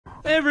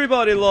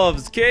Everybody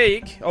loves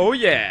cake. Oh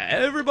yeah,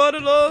 everybody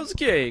loves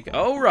cake.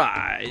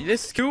 Alright,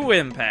 this is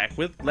KuuImpact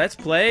with Let's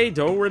Play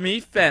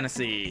DoReMi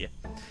Fantasy.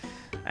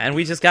 And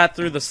we just got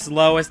through the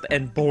slowest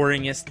and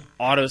boringest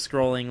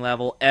auto-scrolling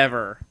level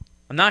ever.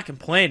 I'm not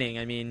complaining,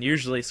 I mean,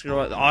 usually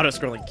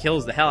auto-scrolling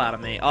kills the hell out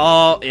of me.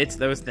 Oh, it's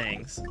those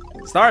things.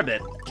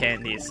 Starbit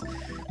candies.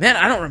 Man,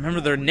 I don't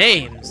remember their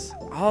names.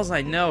 All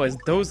I know is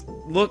those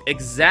look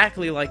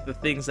exactly like the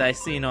things I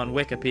seen on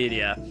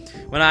Wikipedia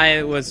when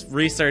I was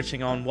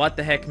researching on what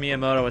the heck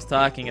Miyamoto was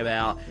talking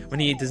about when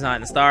he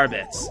designed the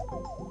Starbits.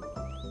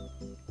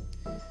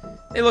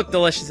 They look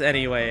delicious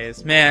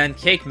anyways. Man,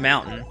 Cake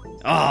Mountain.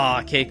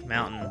 Ah, Cake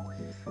Mountain.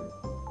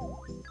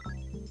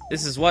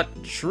 This is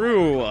what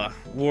true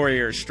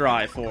warriors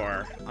strive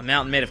for. A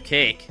mountain made of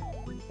cake.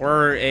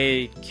 Or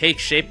a cake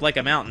shaped like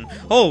a mountain.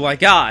 Oh my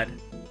god!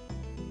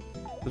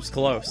 It was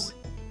close.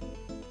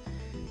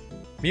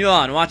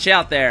 Milan, watch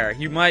out there.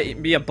 You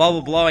might be a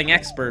bubble-blowing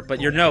expert, but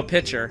you're no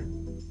pitcher.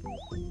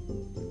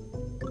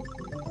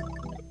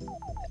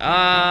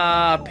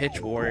 Ah,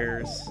 pitch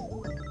warriors.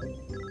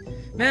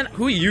 Man,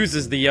 who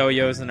uses the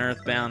yo-yos in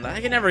Earthbound? I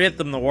can never get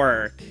them to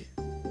work.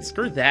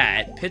 Screw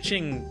that.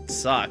 Pitching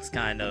sucks,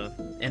 kind of,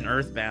 in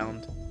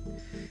Earthbound.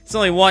 There's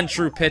only one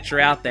true pitcher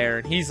out there,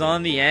 and he's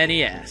on the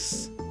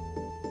NES.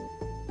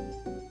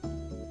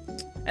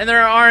 And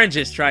there are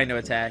oranges trying to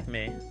attack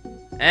me.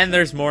 And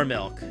there's more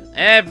milk.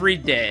 Every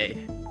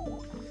day.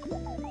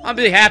 I'll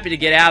be happy to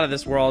get out of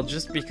this world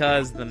just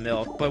because of the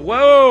milk. But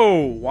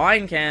whoa!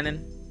 Wine cannon.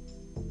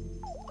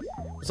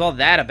 What's all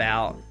that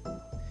about?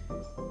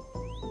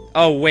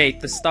 Oh wait,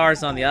 the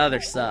star's on the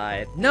other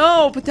side.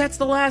 No, but that's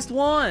the last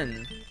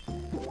one!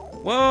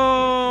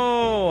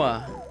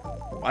 Whoa!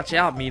 Watch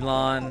out,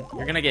 Milan.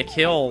 You're gonna get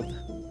killed.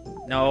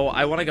 No,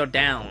 I want to go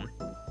down.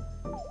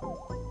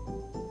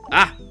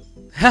 Ah!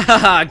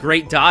 Haha,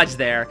 great dodge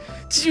there.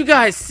 Did you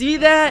guys see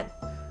that?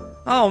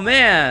 Oh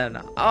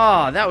man.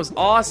 Oh, that was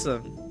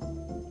awesome.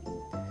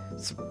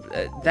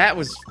 That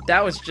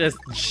was just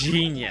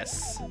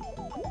genius.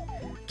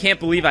 Can't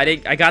believe I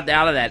got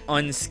out of that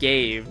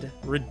unscathed.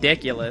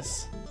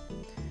 Ridiculous.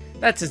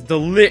 That's as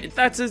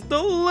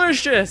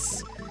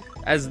delicious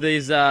as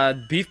these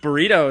beef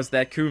burritos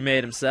that Kuu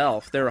made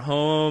himself. They were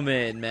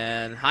homemade,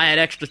 man. I had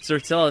extra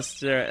tortilla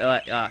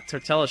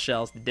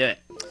shells to do it.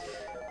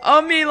 Oh,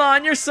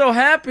 Milan, you're so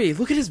happy.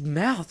 Look at his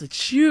mouth.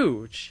 It's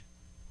huge.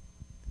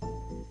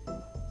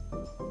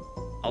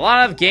 A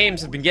lot of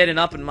games have been getting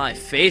up in my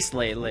face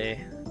lately.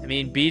 I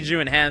mean, Biju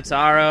and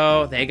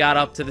Hamtaro, they got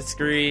up to the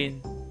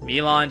screen.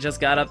 Milan just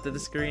got up to the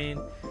screen.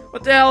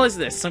 What the hell is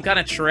this? Some kind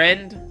of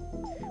trend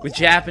with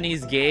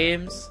Japanese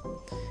games?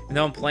 Even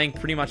though I'm playing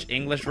pretty much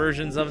English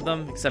versions of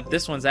them, except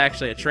this one's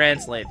actually a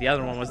translate. The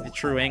other one was the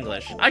true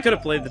English. I could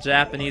have played the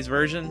Japanese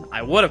version.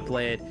 I would have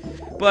played.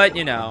 But,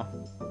 you know.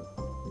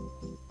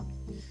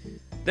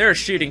 They're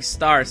shooting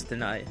stars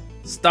tonight.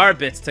 Star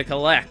bits to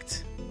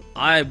collect.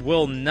 I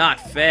will not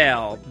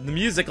fail. The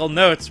musical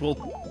notes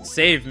will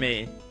save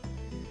me.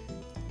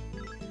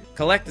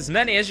 Collect as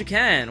many as you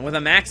can, with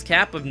a max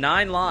cap of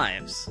 9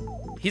 lives.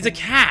 He's a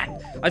cat!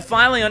 I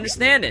finally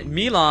understand it.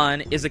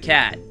 Milan is a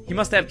cat. He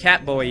must have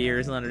cat boy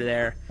ears under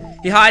there.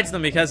 He hides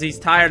them because he's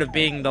tired of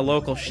being the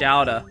local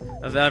shouter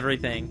of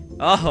everything.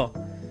 Oh.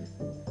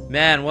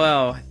 Man,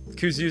 whoa.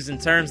 Kuu's using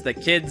terms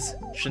that kids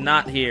should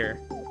not hear.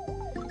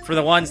 For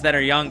the ones that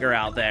are younger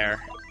out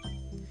there.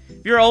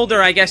 If you're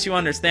older, I guess you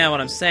understand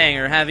what I'm saying,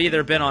 or have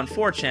either been on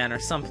 4chan or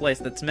someplace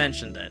that's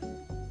mentioned it.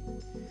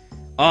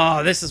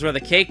 Oh, this is where the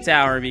cake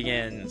tower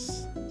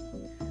begins.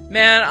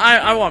 Man,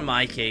 I want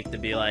my cake to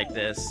be like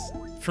this.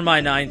 For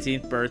my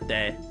 19th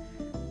birthday.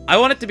 I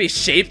want it to be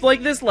shaped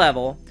like this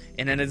level,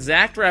 in an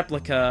exact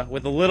replica,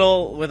 with a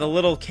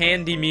little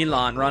candy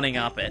Milan running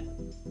up it.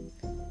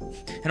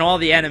 And all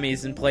the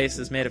enemies in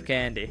places made of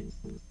candy.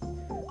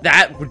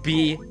 That would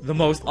be the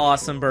most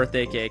awesome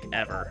birthday cake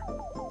ever.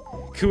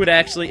 Kuu would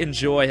actually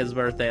enjoy his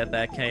birthday at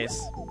that case.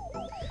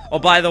 Oh,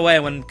 by the way,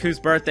 when Kuu's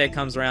birthday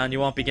comes around, you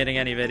won't be getting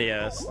any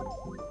videos.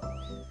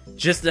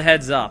 Just a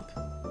heads up.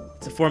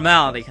 It's a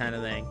formality kind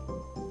of thing.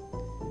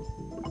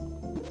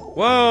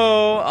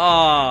 Whoa!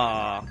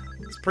 Aww.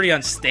 It's a pretty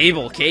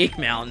unstable cake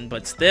mountain,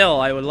 but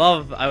still, I would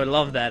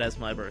love that as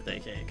my birthday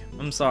cake.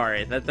 I'm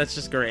sorry. That's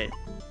just great.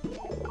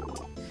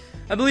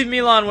 I believe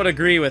Milan would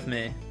agree with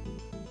me.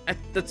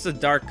 That's a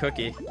dark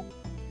cookie.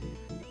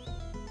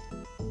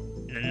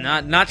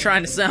 Not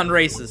trying to sound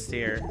racist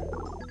here.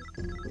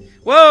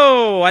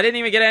 Whoa! I didn't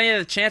even get any of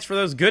the chance for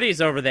those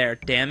goodies over there,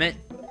 damn it.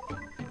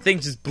 Thing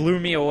just blew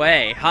me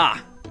away.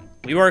 Ha!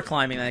 We were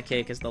climbing that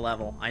cake as the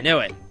level. I knew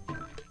it.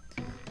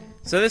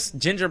 So this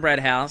gingerbread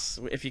house,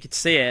 if you could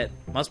see it,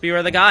 must be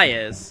where the guy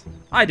is.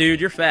 Hi dude,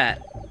 you're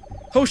fat.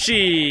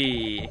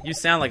 Hoshi! You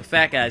sound like a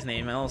fat guy's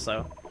name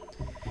also.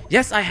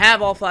 Yes, I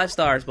have all 5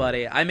 stars,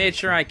 buddy. I made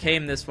sure I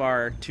came this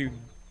far to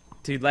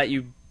let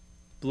you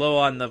blow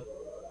on the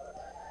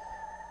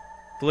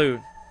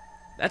flute.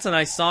 That's a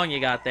nice song you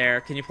got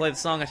there. Can you play the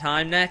Song of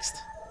Time next?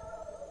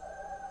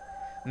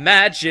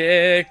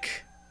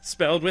 Magic!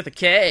 Spelled with a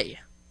K.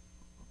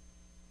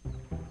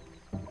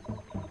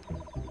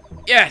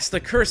 Yes, the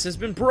curse has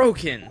been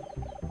broken.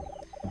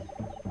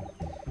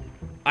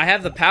 I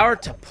have the power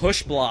to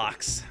push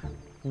blocks.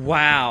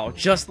 Wow,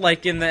 just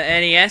like in the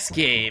NES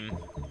game.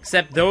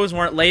 Except those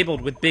weren't labeled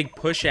with big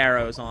push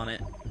arrows on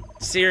it.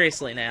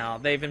 Seriously now,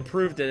 they've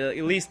improved it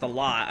at least a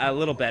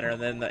little better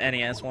than the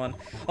NES one.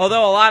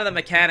 Although a lot of the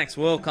mechanics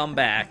will come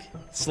back,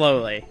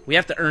 slowly. We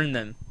have to earn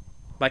them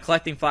by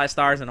collecting 5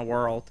 stars in a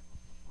world.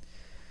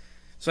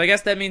 So I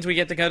guess that means we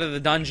get to go to the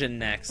dungeon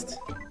next.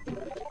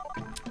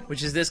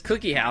 Which is this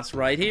cookie house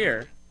right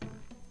here.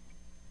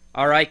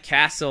 Alright,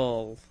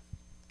 Castle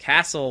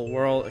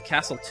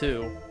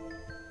 2.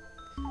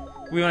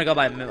 We want to go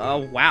by... Oh,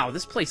 wow,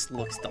 this place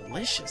looks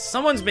delicious.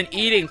 Someone's been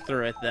eating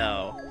through it,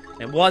 though.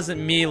 It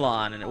wasn't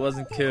Milan, and it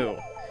wasn't Ku.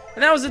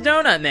 And that was a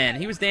donut man.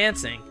 He was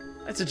dancing.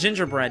 That's a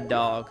gingerbread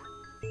dog.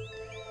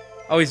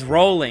 Oh, he's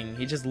rolling.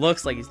 He just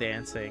looks like he's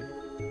dancing.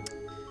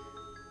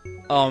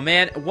 Oh,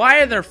 man.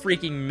 Why are there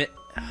freaking...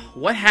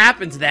 What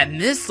happened to that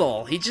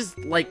missile? He just,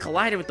 like,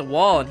 collided with the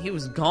wall, and he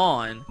was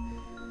gone.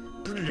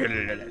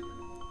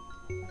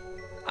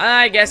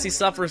 I guess he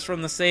suffers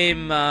from the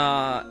same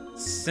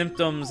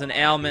symptoms and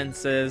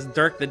ailments as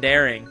Dirk the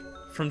Daring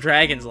from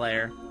Dragon's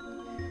Lair.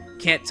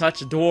 Can't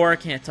touch a door,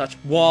 can't touch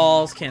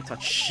walls, can't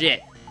touch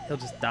shit. He'll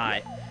just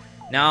die.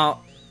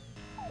 Now,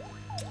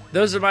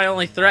 those are my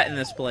only threat in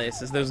this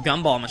place, is those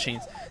gumball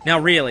machines. Now,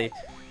 really,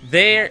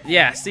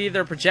 see,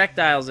 their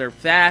projectiles are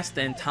fast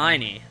and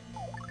tiny.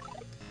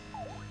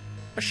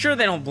 But sure,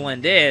 they don't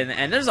blend in,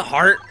 and there's a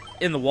heart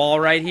in the wall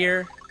right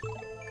here.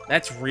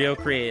 That's real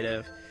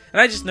creative.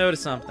 And I just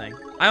noticed something.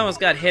 I almost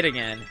got hit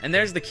again. And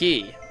there's the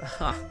key.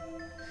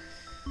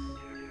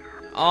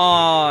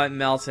 Oh, it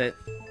melted.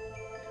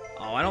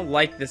 Oh, I don't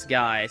like this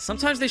guy.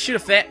 Sometimes they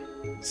shoot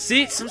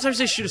sometimes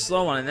they shoot a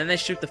slow one, and then they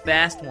shoot the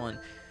fast one.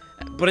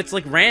 But it's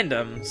like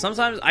random.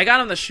 Sometimes I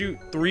got him to shoot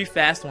 3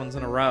 fast ones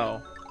in a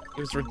row. It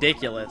was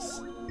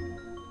ridiculous.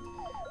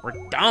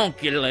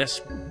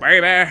 Redonkulous,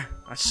 baby.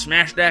 I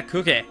smashed that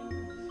cookie.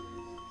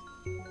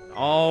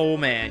 Oh,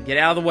 man. Get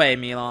out of the way,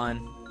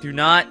 Milan. Do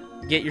not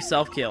get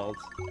yourself killed.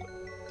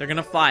 They're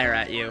gonna fire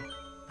at you.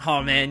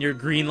 Oh man, you're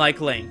green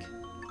like Link.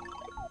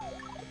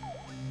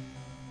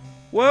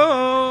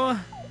 Whoa!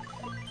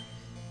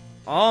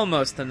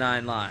 Almost to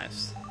 9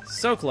 lives.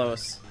 So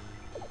close.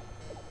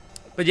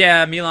 But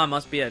yeah, Milan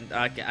must be a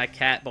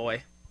cat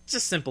boy. It's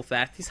just a simple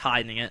fact. He's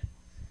hiding it.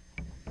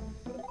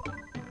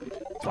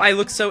 That's why he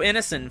looks so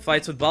innocent and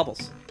fights with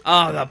Bubbles.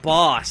 Oh, the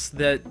boss.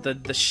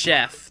 The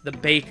chef. The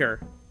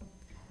baker.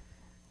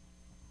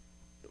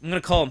 I'm gonna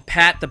call him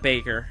Pat the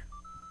Baker.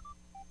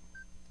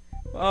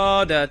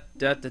 Oh, da.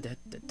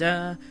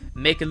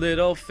 Make a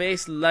little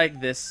face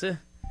like this.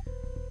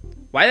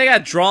 Why they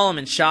gotta draw him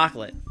in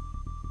chocolate?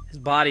 His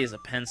body is a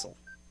pencil.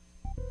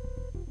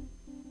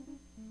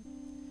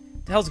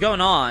 What the hell's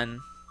going on?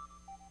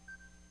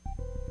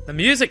 The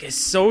music is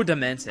so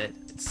demented.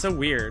 It's so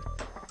weird.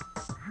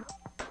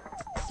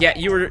 Yeah,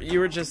 you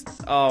were just...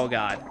 Oh,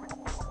 God.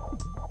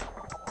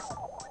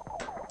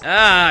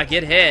 Ah,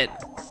 get hit.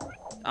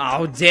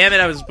 Oh, damn it,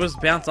 I was supposed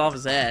to bounce off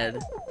his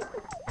head.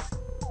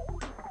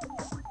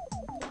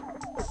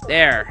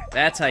 There,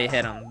 that's how you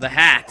hit him. The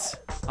hat.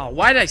 Oh,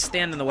 why did I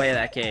stand in the way of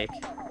that cake?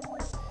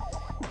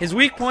 His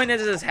weak point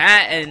is his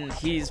hat, and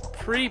he's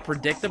pretty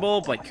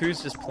predictable, but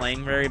Ku's just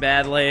playing very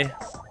badly.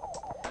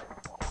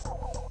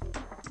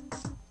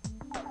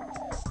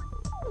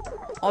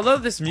 Although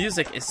this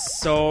music is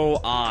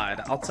so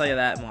odd, I'll tell you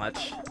that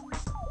much.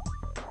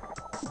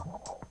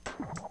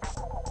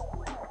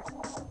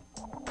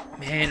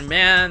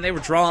 Man, they were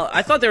drawing...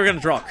 I thought they were going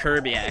to draw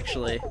Kirby,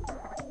 actually.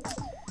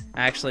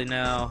 Actually,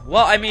 no.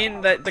 Well, I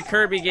mean, the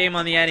Kirby game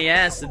on the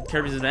NES, and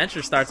Kirby's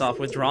Adventure starts off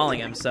with drawing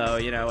him, so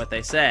you know what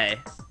they say.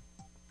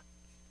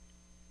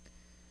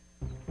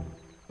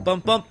 Bum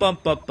bum bum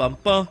bum bum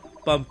bum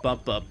bum bum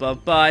bum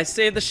bum bum. I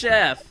saved the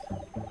chef.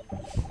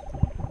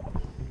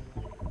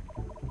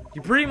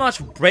 You pretty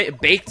much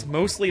baked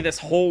mostly this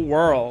whole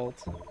world.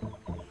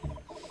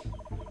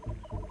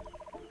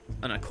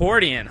 An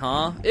accordion,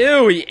 huh?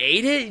 Ew, he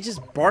ate it? He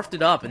just barfed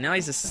it up, and now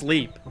he's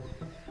asleep.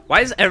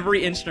 Why is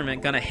every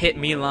instrument gonna hit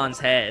Milan's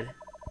head?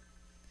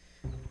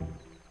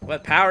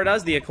 What power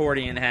does the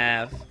accordion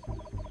have?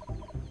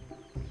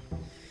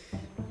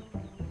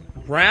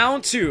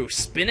 Round 2,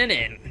 spinning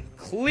in.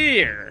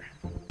 Clear.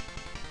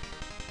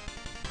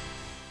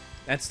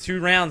 That's 2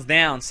 rounds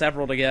down,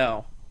 several to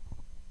go.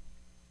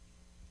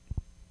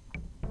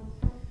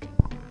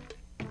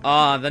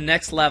 The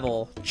next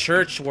level,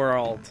 Church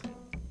World.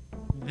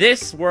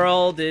 This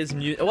world is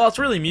well, it's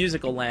really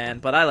Musical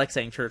Land, but I like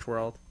saying Church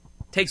World.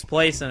 It takes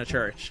place in a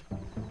church.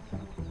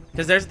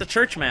 Because there's the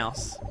church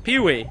mouse,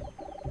 Pee-wee.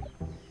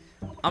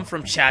 I'm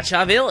from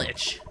Cha-Cha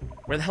Village.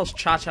 Where the hell's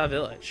Cha-Cha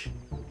Village?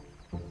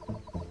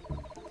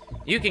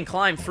 You can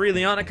climb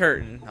freely on a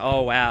curtain.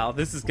 Oh, wow.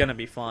 This is gonna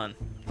be fun.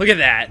 Look at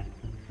that.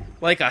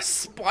 Like a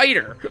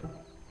spider.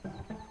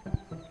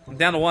 I'm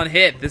down to 1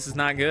 hit. This is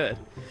not good.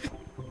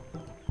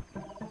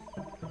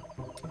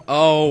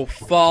 Oh,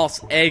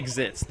 false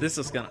exits. This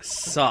is gonna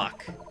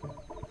suck.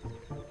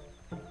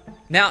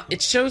 Now,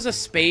 it shows a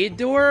spade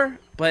door,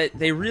 but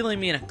they really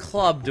mean a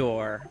club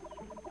door.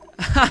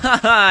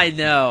 I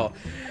know.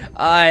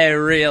 I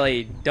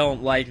really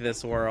don't like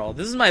this world.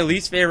 This is my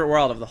least favorite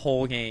world of the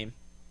whole game.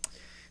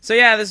 So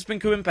yeah, this has been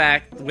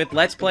KuuImpact with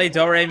Let's Play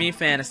DoReMi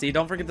Fantasy.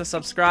 Don't forget to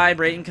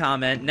subscribe, rate, and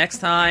comment. Next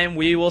time,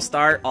 we will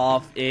start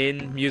off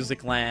in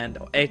Music Land,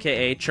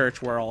 aka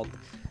Church World.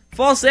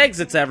 False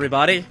exits,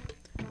 everybody!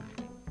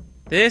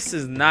 This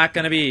is not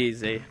gonna be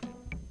easy.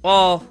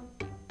 Well,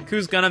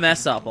 Kuu's gonna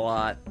mess up a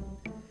lot.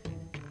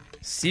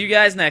 See you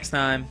guys next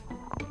time.